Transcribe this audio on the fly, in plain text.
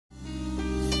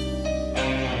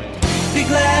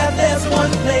There's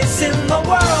one place in the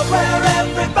world where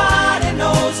everybody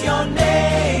knows your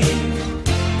name,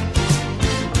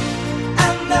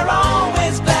 and they're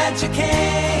always glad you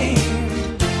came.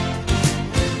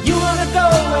 You wanna go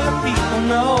where people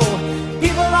know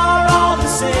people are all the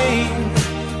same.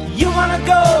 You wanna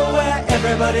go where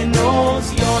everybody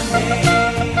knows your name.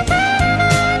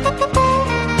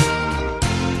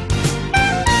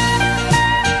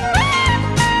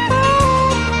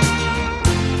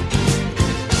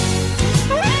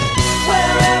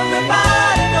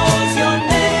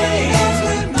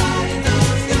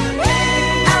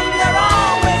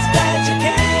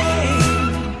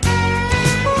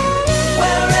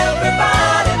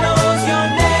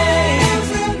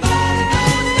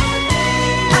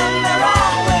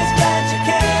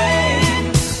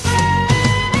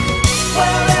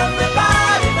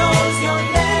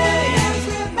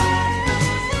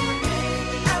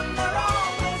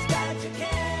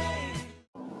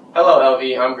 Hello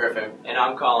LV, I'm Griffin. And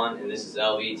I'm Colin, and this is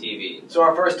LV TV. So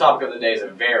our first topic of the day is a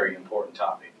very important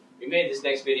topic. We made this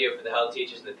next video for the health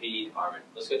teachers in the PE department.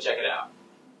 Let's go check it out.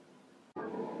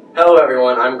 Hello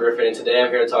everyone, I'm Griffin, and today I'm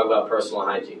here to talk about personal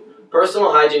hygiene.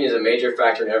 Personal hygiene is a major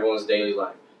factor in everyone's daily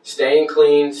life. Staying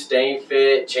clean, staying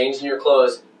fit, changing your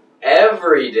clothes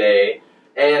every day,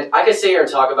 and I could sit here and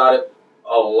talk about it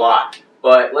a lot,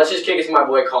 but let's just kick it to my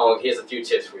boy Colin. He has a few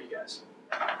tips for you guys.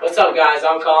 What's up guys,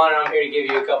 I'm Colin and I'm here to give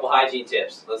you a couple hygiene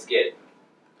tips. Let's get it.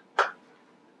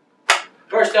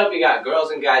 First up, we got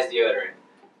girls and guys deodorant.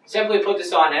 Simply put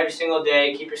this on every single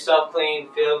day. Keep yourself clean,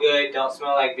 feel good, don't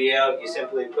smell like BO. You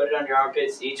simply put it on your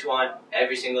armpits, each one,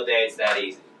 every single day. It's that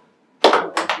easy.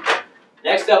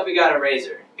 Next up, we got a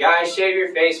razor. Guys, shave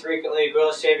your face frequently.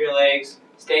 Girls, shave your legs.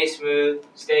 Stay smooth,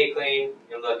 stay clean,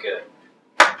 and look good.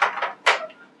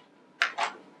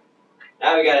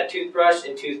 Now we got a toothbrush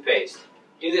and toothpaste.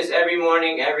 Do this every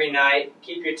morning, every night.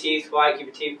 Keep your teeth white, keep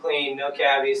your teeth clean, no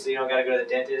cavities, so you don't gotta go to the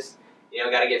dentist. You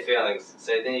don't gotta get fillings,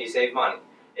 so then you save money.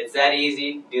 It's that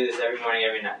easy. Do this every morning,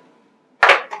 every night.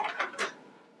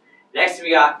 Next, we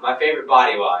got my favorite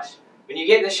body wash. When you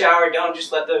get in the shower, don't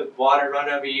just let the water run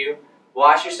over you.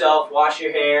 Wash yourself, wash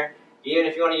your hair. Even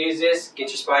if you want to use this, get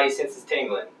your spidey senses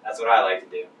tingling. That's what I like to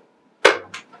do.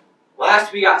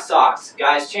 Last, we got socks.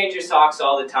 Guys, change your socks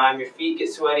all the time. Your feet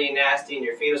get sweaty and nasty, and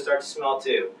your feet will start to smell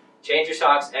too. Change your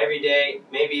socks every day,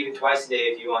 maybe even twice a day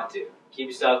if you want to. Keep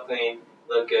yourself clean,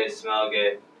 look good, smell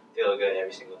good, feel good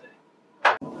every single day.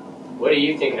 What are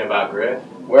you thinking about, Griff?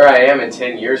 Where I am in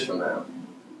 10 years from now.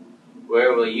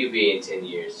 Where will you be in 10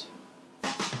 years?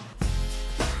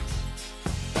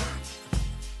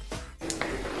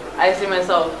 I see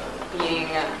myself being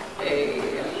an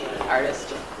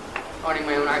artist, owning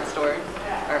my own art store,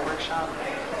 art workshop.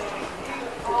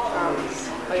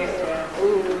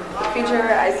 The future,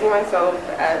 I see myself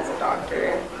as a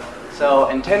doctor. So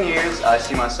in 10 years, I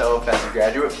see myself as a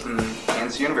graduate from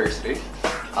Kansas University.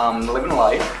 Living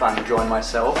life, I'm enjoying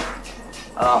myself.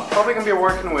 Probably going to be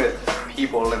working with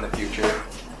people in the future,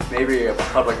 maybe a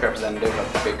public representative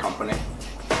of a big company.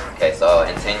 Okay, so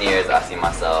in 10 years, I see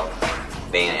myself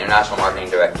being an international marketing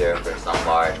director for some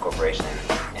large corporation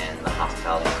in the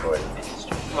hospitality and tourism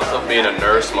industry. Myself being a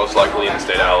nurse, most likely in the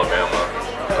state of Alabama,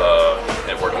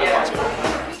 and working in a hospital.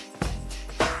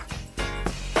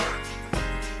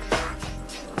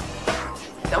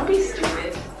 Don't be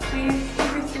stupid. Please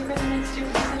don't be stupid and make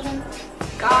stupid decisions.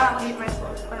 God, I'll hate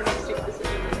myself when I make stupid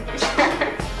decisions in the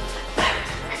future.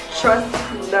 Trust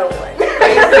no one.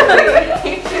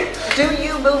 Basically. Do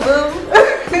you, boo-boo?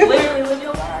 Literally live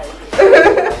your life.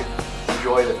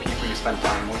 Enjoy the people you spend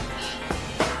time with.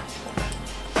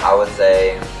 I would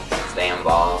say stay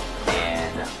involved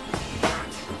and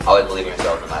always believe in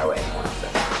yourself no matter what anyone else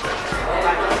says.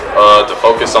 To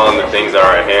focus on the things that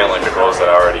are at hand, like the goals that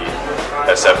I already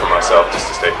have set for myself, just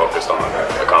to stay focused on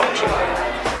accomplishing them.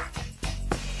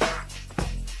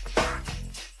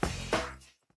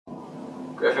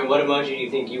 Griffin, what emoji do you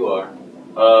think you are?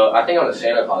 I think I'm the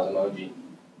Santa Claus emoji.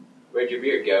 Where'd your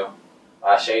beard go?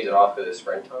 I shaved it off for the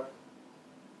springtime.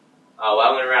 Oh, well,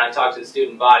 I went around and talked to the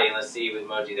student body, and let's see what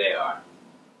emoji they are.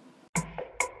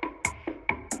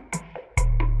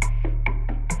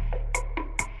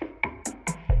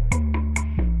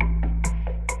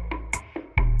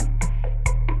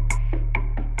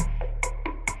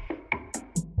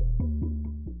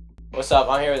 What's up?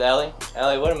 I'm here with Ellie.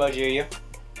 Ellie, what emoji are you?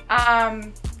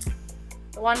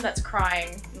 The one that's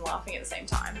crying and laughing at the same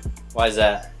time. Why is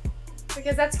that?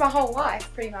 Because that's my whole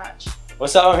life, pretty much.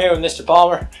 What's up? I'm here with Mr.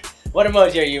 Palmer. What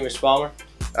emoji are you, Mr. Palmer?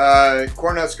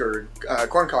 Cornhusker,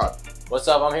 corn cob. What's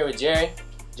up? I'm here with Jerry.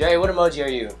 Jerry, what emoji are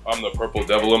you? I'm the purple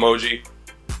devil emoji.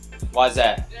 Why is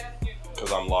that?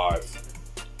 Because I'm live.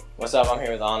 What's up? I'm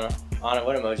here with Anna. Anna,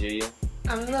 what emoji are you?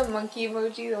 I'm the monkey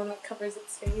emoji, the one that covers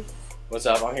its face. What's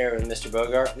up? I'm here with Mr.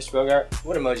 Bogart. Mr. Bogart,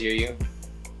 what emoji are you?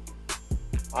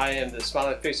 I am the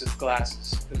smiling face with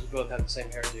glasses, because we both have the same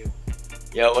hairdo.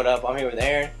 Yo, what up? I'm here with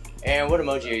Aaron. Aaron, what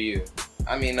emoji are you?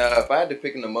 I mean, if I had to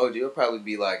pick an emoji, it would probably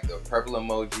be like the purple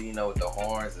emoji, you know, with the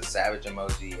horns, the savage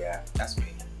emoji. Yeah, that's me.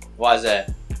 Why is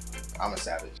that? I'm a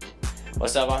savage.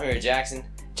 What's up? I'm here with Jackson.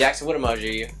 Jackson, what emoji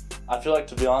are you? I feel like,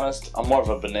 to be honest, I'm more of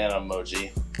a banana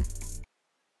emoji.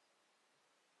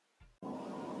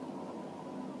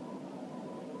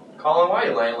 Colin, why are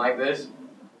you laying like this?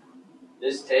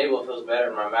 This table feels better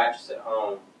than my mattress at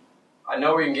home. I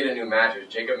know we can get a new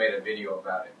mattress. Jacob made a video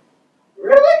about it.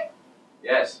 Really?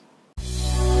 Yes.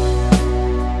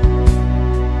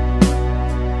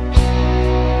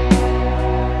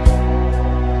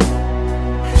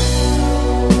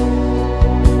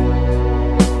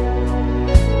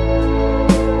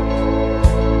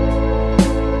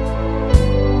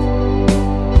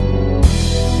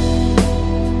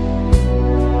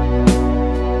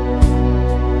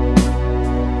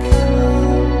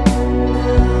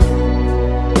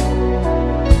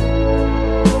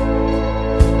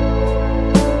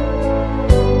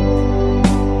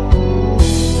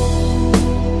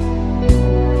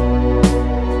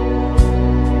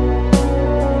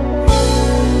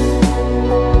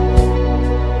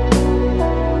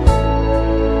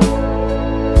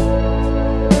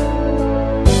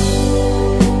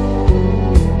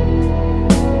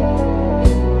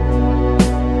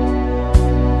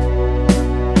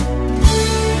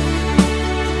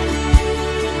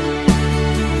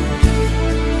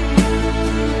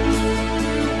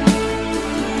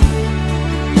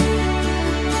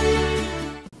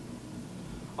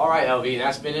 Alright, LV,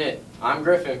 that's been it. I'm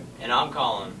Griffin. And I'm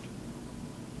Colin.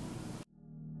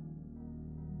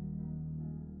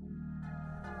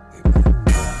 It